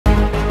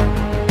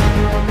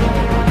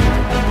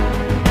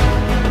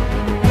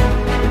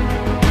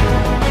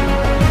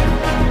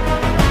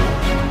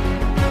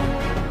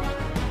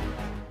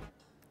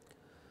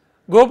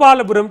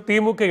கோபாலபுரம்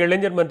திமுக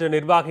இளைஞர் மன்ற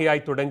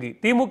நிர்வாகியாய் தொடங்கி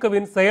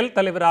திமுகவின் செயல்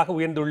தலைவராக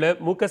உயர்ந்துள்ள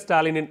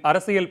மு.க.ஸ்டாலினின்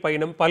அரசியல்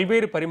பயணம்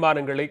பல்வேறு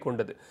பரிமாணங்களை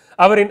கொண்டது.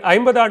 அவரின்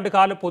 50 ஆண்டு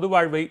கால பொது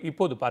வாழ்வை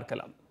இப்போது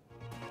பார்க்கலாம்.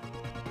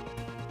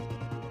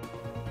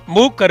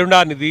 மு.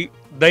 கருணாநிதி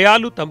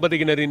தயாளு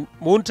தம்பதியினரின்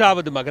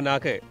 3வது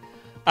மகனாக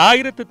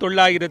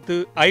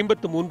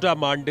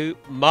 1953ஆம் ஆண்டு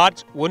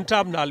மார்ச்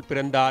 1ஆம் நாள்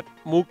பிறந்தார்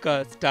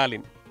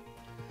மு.க.ஸ்டாலின்.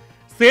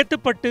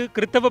 சேத்துப்பட்டு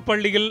கிறித்தவ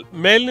பள்ளியில்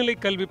மேல்நிலை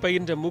கல்வி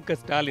பயின்ற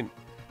மு.க.ஸ்டாலின்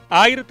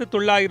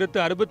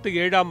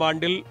 1967ஆம்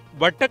ஆண்டில்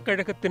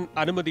வட்டக்கழகத்தின்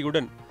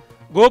அனுமதியுடன்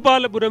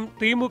கோபாலபுரம்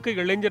திமுக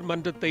இளைஞர்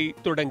மன்றத்தை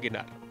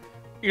தொடங்கினார்.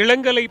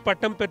 இளங்கலை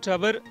பட்டம் பெற்ற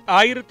அவர்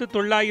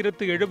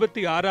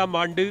 1976ஆம்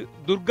ஆண்டு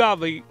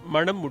துர்காவை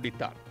மணம்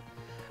முடித்தார்.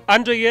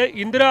 அன்றைய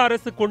இந்திரா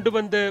அரசு கொண்டு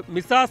வந்த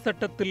மிசா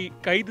சட்டத்தில்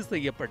கைது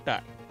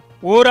செய்யப்பட்டார்.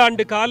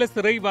 ஓராண்டு கால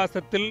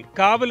சிறைவாசத்தில்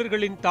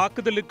காவலர்களின்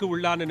தாக்குதலுக்கு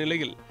உள்ளான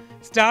நிலையில்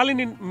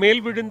ஸ்டாலினின்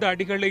மேல் விழுந்த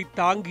அடிகளை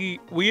தாங்கி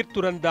உயிர்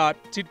துறந்தார்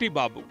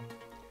சிட்டிபாபு.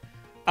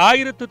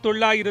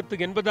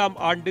 1980ஆம்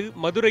ஆண்டு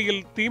மதுரையில்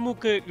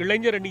திமுக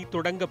இளைஞரணி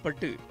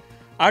தொடங்கப்பட்டு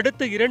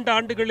அடுத்த 2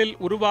 ஆண்டுகளில்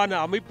உருவான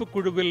அமைப்புக்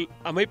குழுவில்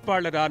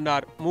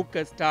அமைப்பாளரானார்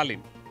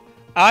மு.க.ஸ்டாலின்.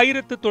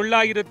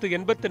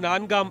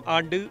 1984ஆம்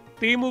ஆண்டு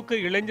திமுக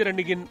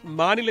இளைஞரணியின்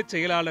மாநில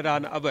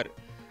செயலாளரான அவர்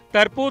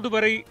தற்போது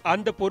வரை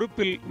அந்த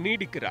பொறுப்பில்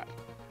நீடிக்கிறார்.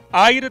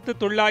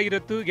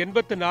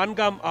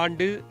 1984ஆம்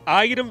ஆண்டு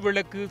 1000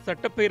 விளக்கு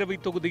சட்டப்பேரவை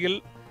தொகுதியில்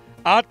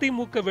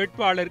அதிமுக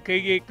வேட்பாளர்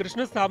கே.ஏ.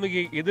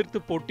 கிருஷ்ணசாமியை எதிர்த்து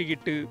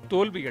போட்டியிட்டு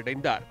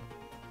தோல்வியடைந்தார்.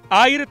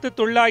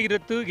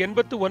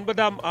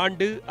 1989ஆம்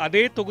ஆண்டு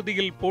அதே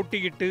தொகுதியில்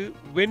போட்டியிட்டு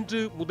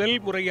வென்று முதல்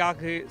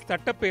முறையாக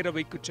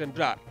சட்டப்பேரவைக்கு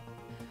சென்றார்.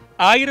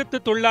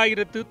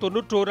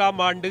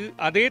 1991ஆம் ஆண்டு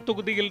அதே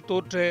தொகுதியில்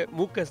தோற்ற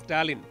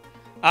மு.க.ஸ்டாலின்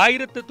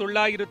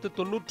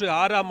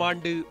 1996ஆம்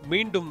ஆண்டு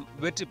மீண்டும்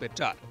வெற்றி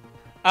பெற்றார்.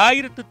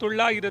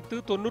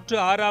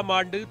 1996ஆம்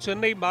ஆண்டு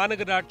சென்னை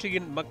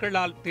மாநகராட்சியின்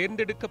மக்களால்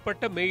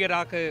தேர்ந்தெடுக்கப்பட்ட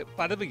மேயராக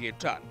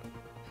பதவியேற்றார்.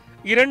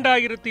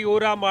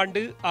 2001ஆம்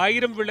ஆண்டு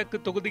 1000 விளக்கு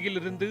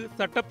தொகுதியிலிருந்து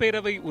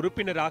சட்டப்பேரவை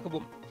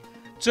உறுப்பினராகவும்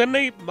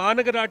சென்னை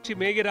மாநகராட்சி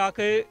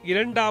மேயராக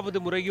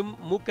 2வது முறையும்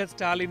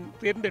மு.க.ஸ்டாலின்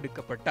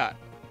தேர்ந்தெடுக்கப்பட்டார்.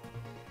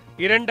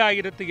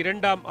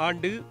 2002ஆம்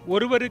ஆண்டு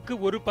ஒருவருக்கு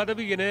ஒரு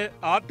பதவி என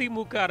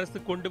அதிமுக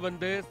அரசு கொண்டு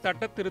வந்த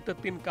சட்ட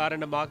திருத்தத்தின்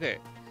காரணமாக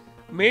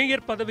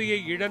மேயர் பதவியை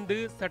இழந்து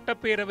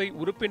சட்டப்பேரவை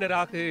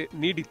உறுப்பினராக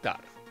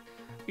நீடித்தார்.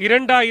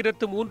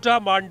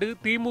 2003ஆம் ஆண்டு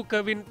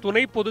திமுகவின்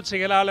துணை பொதுச்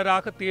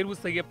செயலாளராக தேர்வு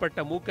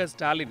செய்யப்பட்ட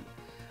மு.க.ஸ்டாலின்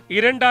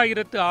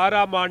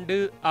 2006ஆம் ஆண்டு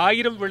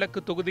 1000 விளக்கு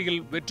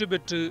தொகுதியில் வெற்றி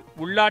பெற்று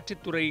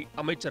உள்ளாட்சித்துறை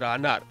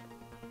அமைச்சரானார்.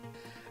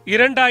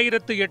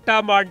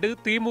 2008ஆம் ஆண்டு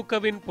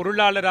திமுகவின்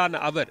பொருளாளரான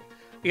அவர்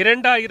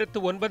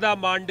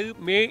 2009ஆம் ஆண்டு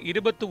மே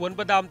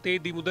 29ஆம்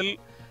தேதி முதல்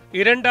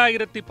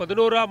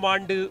 2011ஆம்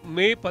ஆண்டு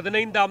மே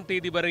 15ஆம்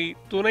தேதி வரை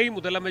துணை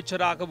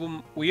முதலமைச்சராகவும்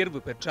உயர்வு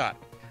பெற்றார்.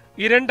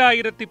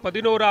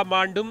 2011ஆம்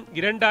ஆண்டும்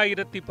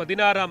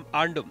 2016ஆம்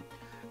ஆண்டும்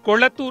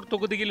கொளத்தூர்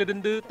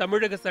தொகுதியிலிருந்து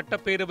தமிழக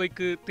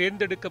சட்டப்பேரவைக்கு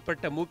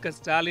தேர்ந்தெடுக்கப்பட்ட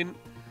மு.க.ஸ்டாலின்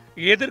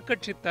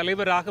எதிர்க்கட்சி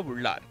தலைவராக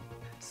உள்ளார்.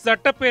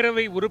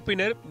 சட்டப்பேரவை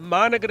உறுப்பினர்,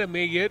 மாநகர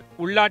மேயர்,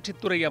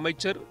 உள்ளாட்சித்துறை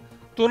அமைச்சர்,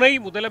 துணை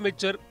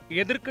முதலமைச்சர்,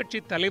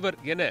 எதிர்க்கட்சி தலைவர்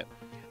என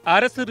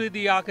அரசு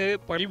ரீதியாக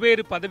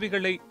பல்வேறு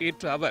பதவிகளை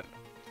ஏற்ற அவர்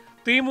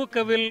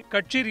திமுகவில்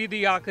கட்சி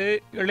ரீதியாக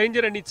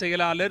இளைஞரணி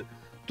செயலாளர்,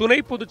 துணை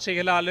பொதுச்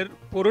செயலாளர்,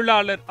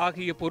 பொருளாளர்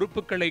ஆகிய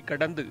பொறுப்புகளை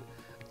கடந்து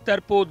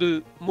தற்போது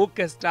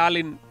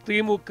மு.க.ஸ்டாலின்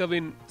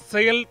திமுகவின்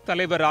செயல்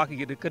தலைவராக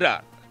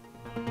இருக்கிறார்.